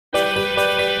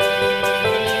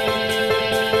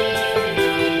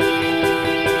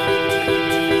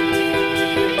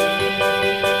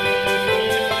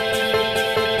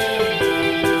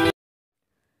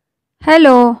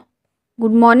Hello,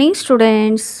 good morning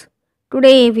students.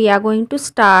 Today we are going to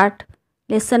start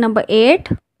lesson number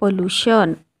 8,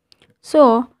 pollution.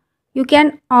 So you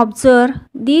can observe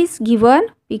these given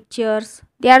pictures.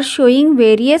 They are showing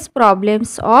various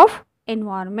problems of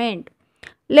environment.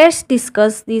 Let's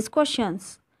discuss these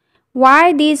questions.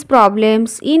 Why these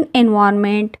problems in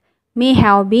environment may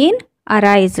have been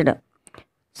arised.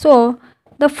 So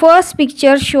the first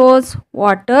picture shows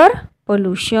water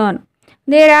pollution.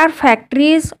 There are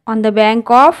factories on the bank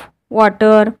of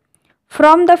water.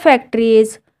 From the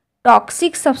factories,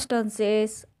 toxic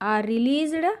substances are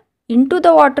released into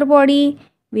the water body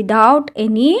without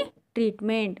any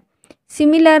treatment.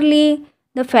 Similarly,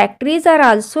 the factories are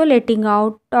also letting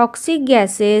out toxic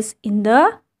gases in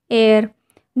the air.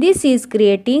 This is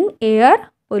creating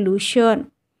air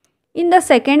pollution. In the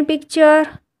second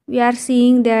picture, we are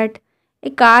seeing that a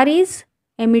car is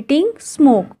emitting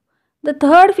smoke. The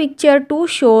third picture too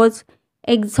shows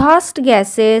exhaust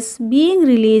gases being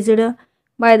released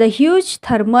by the huge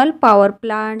thermal power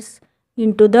plants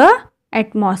into the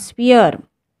atmosphere.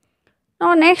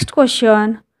 Now next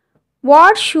question,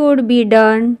 what should be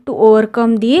done to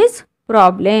overcome these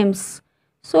problems?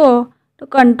 So the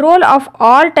control of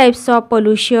all types of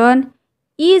pollution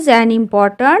is an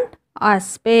important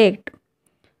aspect.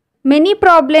 Many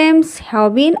problems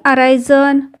have been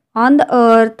arisen on the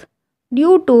earth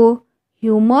due to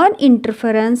human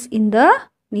interference in the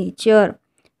nature,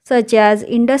 such as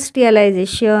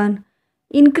industrialization,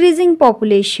 increasing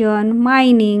population,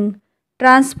 mining,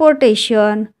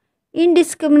 transportation,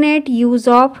 indiscriminate use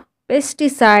of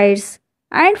pesticides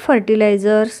and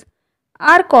fertilizers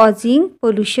are causing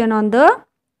pollution on the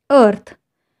earth.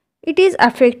 It is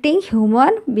affecting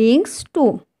human beings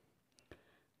too.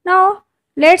 Now,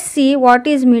 let's see what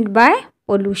is meant by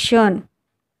pollution.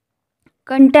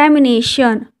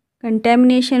 Contamination.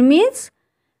 Contamination means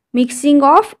mixing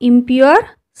of impure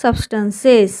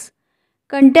substances.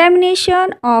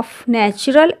 Contamination of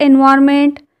natural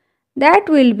environment that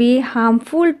will be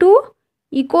harmful to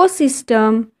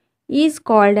ecosystem is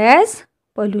called as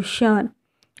pollution.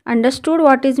 Understood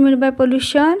what is meant by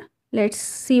pollution? Let's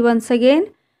see once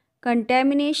again.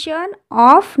 Contamination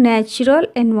of natural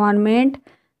environment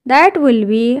that will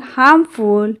be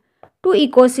harmful to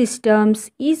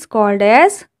ecosystems is called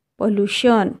as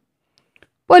pollution.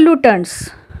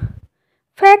 Pollutants.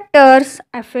 Factors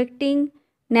affecting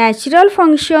natural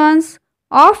functions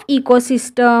of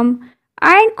ecosystem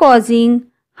and causing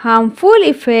harmful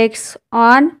effects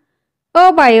on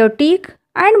abiotic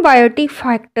and biotic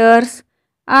factors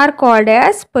are called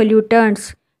as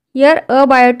pollutants. Here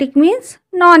abiotic means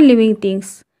non-living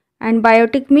things and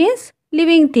biotic means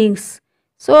living things.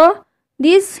 So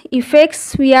these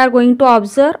effects we are going to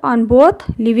observe on both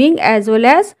living as well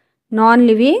as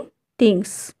non-living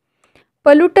things.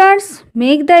 Pollutants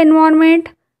make the environment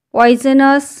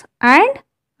poisonous and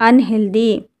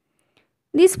unhealthy.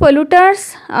 These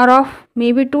pollutants are of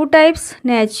maybe two types,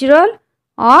 natural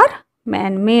or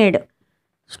man-made.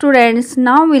 Students,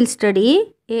 now we'll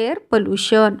study air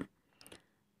pollution.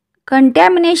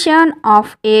 Contamination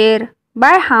of air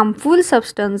by harmful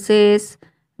substances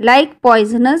like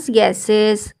poisonous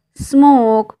gases,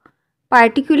 smoke,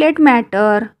 particulate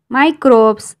matter,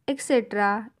 microbes,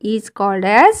 etc. is called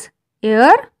as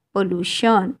air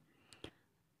pollution.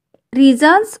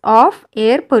 Reasons of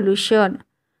air pollution.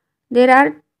 There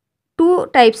are two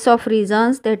types of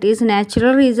reasons, that is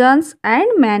natural reasons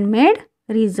and man-made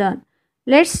reason.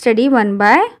 Let's study one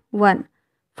by one.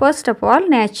 First of all,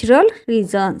 natural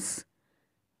reasons.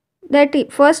 That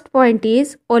first point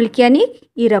is volcanic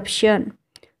eruption.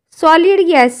 Solid,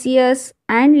 gaseous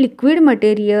and liquid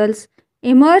materials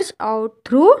emerge out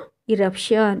through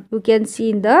eruption. You can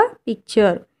see in the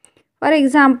picture. For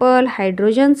example,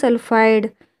 hydrogen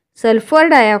sulfide, sulfur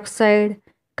dioxide,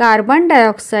 carbon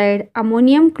dioxide,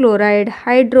 ammonium chloride,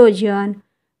 hydrogen,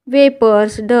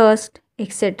 vapors, dust,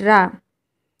 etc.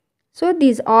 So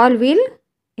these all will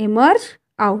emerge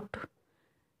out.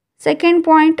 Second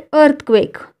point,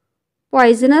 earthquake.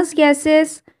 Poisonous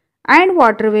gases and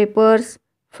water vapors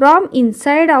from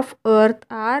inside of earth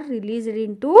are released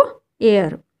into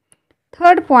air.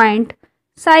 Third point,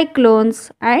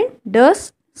 cyclones and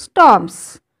dust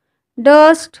storms.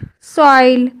 Dust,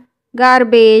 soil,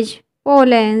 garbage,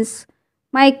 pollens,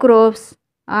 microbes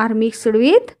are mixed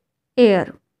with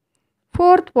air.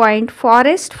 Fourth point,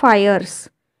 forest fires.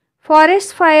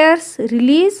 Forest fires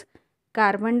release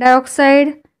carbon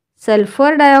dioxide,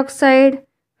 sulfur dioxide,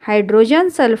 hydrogen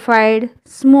sulfide,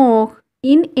 smoke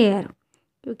in air.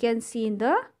 You can see in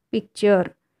the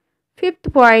picture.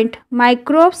 Fifth point,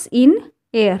 microbes in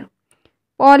air.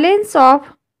 Pollens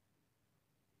of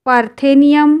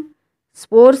Parthenium,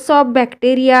 spores of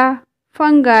bacteria,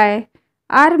 fungi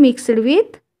are mixed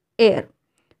with air.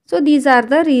 So these are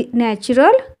the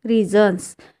natural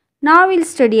reasons. Now we'll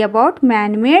study about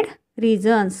man-made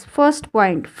reasons. First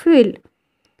point, fuel.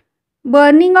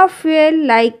 Burning of fuel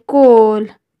like coal,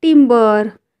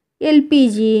 timber,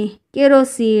 LPG,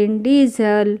 kerosene,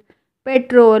 diesel,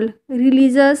 petrol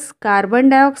releases carbon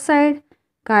dioxide,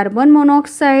 carbon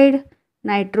monoxide,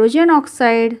 nitrogen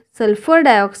oxide, sulfur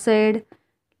dioxide,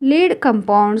 lead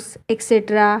compounds,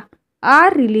 etc.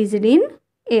 are released in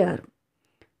air.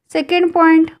 Second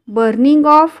point, burning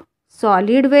of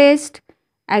solid waste,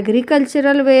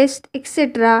 agricultural waste,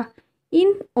 etc.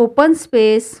 in open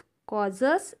space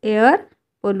causes air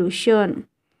pollution.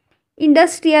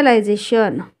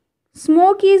 Industrialization.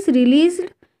 Smoke is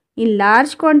released in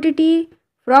large quantity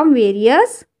from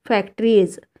various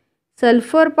factories.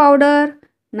 Sulfur powder,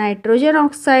 nitrogen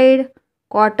oxide,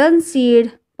 cotton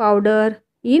seed powder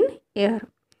in air.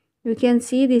 You can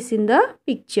see this in the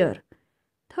picture.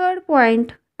 Third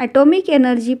point, atomic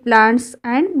energy plants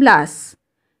and blasts.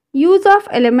 Use of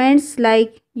elements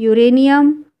like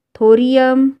uranium,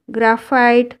 thorium,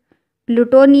 graphite,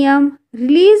 plutonium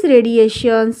release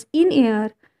radiations in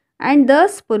air and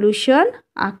thus pollution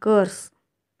occurs.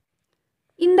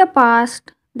 In the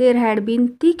past, there had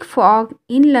been thick fog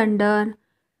in London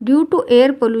due to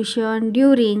air pollution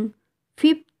during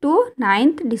 5th to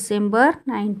 9th December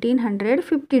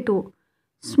 1952.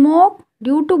 Smoke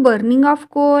due to burning of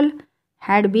coal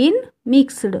had been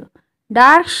mixed.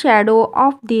 Dark shadow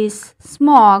of this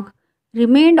smog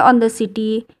remained on the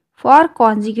city for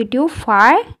consecutive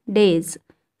 5 days.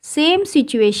 Same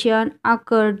situation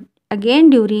occurred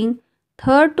again during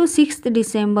 3rd to 6th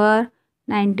December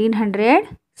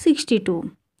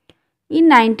 1962. In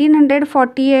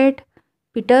 1948,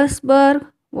 Petersburg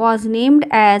was named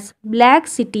as Black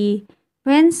City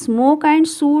when smoke and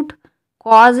soot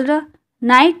caused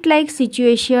night-like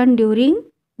situation during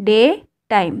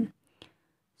daytime.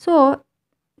 So,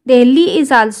 Delhi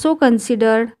is also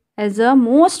considered as the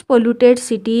most polluted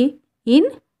city in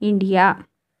India.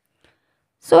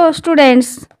 So,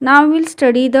 students, now we will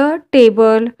study the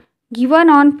table given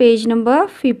on page number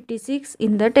 56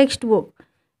 in the textbook.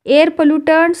 Air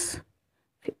pollutants,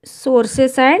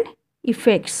 sources and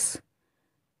effects.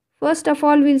 First of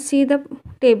all, we will see the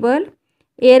table.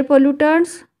 Air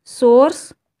pollutants,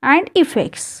 source and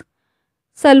effects.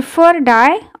 Sulfur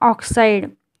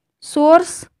dioxide.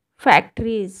 Source,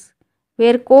 factories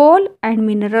where coal and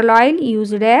mineral oil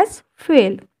used as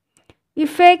fuel.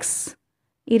 Effects,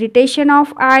 irritation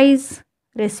of eyes,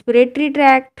 respiratory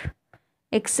tract,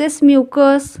 excess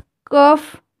mucus,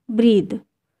 cough, breathe.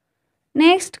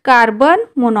 Next, carbon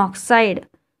monoxide.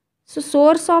 So,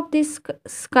 source of this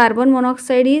carbon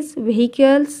monoxide is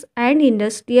vehicles and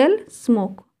industrial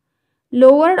smoke.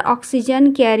 Lowered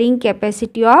oxygen carrying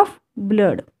capacity of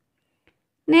blood.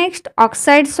 Next,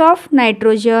 oxides of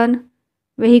nitrogen,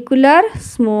 vehicular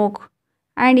smoke,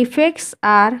 and effects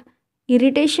are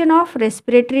irritation of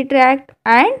respiratory tract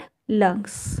and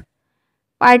lungs.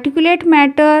 Particulate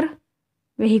matter,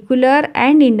 vehicular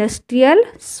and industrial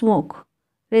smoke,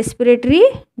 respiratory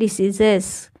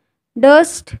diseases.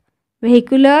 Dust,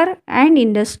 vehicular and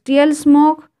industrial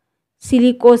smoke,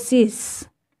 silicosis.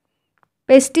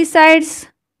 Pesticides,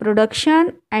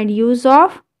 production and use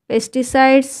of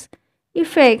pesticides,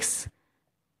 effects,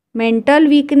 mental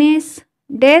weakness,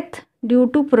 death due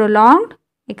to prolonged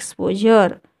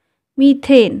exposure.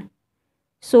 Methane,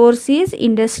 source is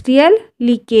industrial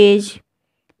leakage,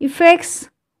 effects,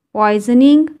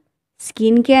 poisoning,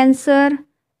 skin cancer,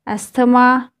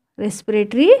 asthma,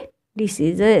 respiratory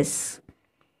diseases.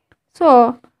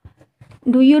 So,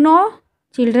 do you know,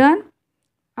 children,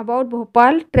 about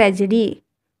Bhopal tragedy?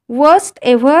 Worst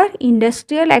ever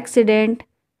industrial accident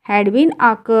had been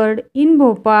occurred in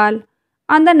Bhopal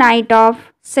on the night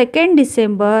of 2nd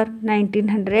December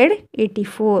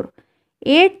 1984.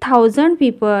 8,000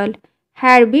 people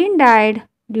had been died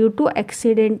due to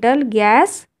accidental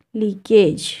gas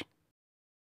leakage.